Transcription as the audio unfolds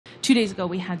2 days ago,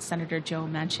 we had Senator Joe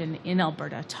Manchin in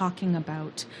Alberta talking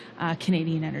about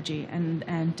Canadian energy,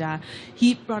 and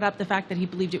he brought up the fact that he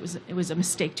believed it was a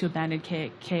mistake to abandon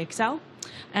KXL,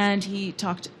 and he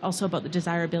talked also about the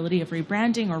desirability of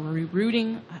rebranding or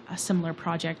rerouting a similar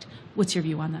project. What's your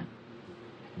view on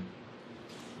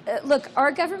that? Look,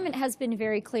 our government has been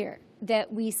very clear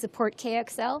that we support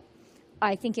KXL.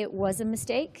 I think it was a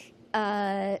mistake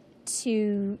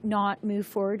to not move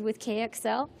forward with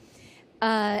KXL.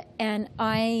 And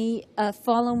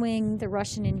following the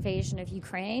Russian invasion of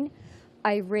Ukraine,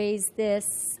 I raised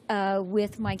this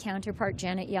with my counterpart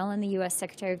Janet Yellen, the U.S.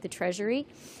 Secretary of the Treasury,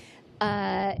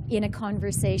 in a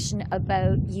conversation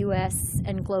about U.S.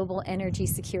 and global energy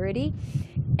security.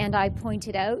 And I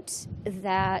pointed out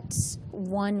that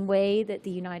one way that the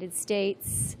United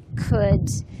States could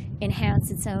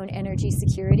enhance its own energy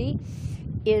security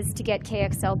is to get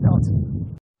KXL built.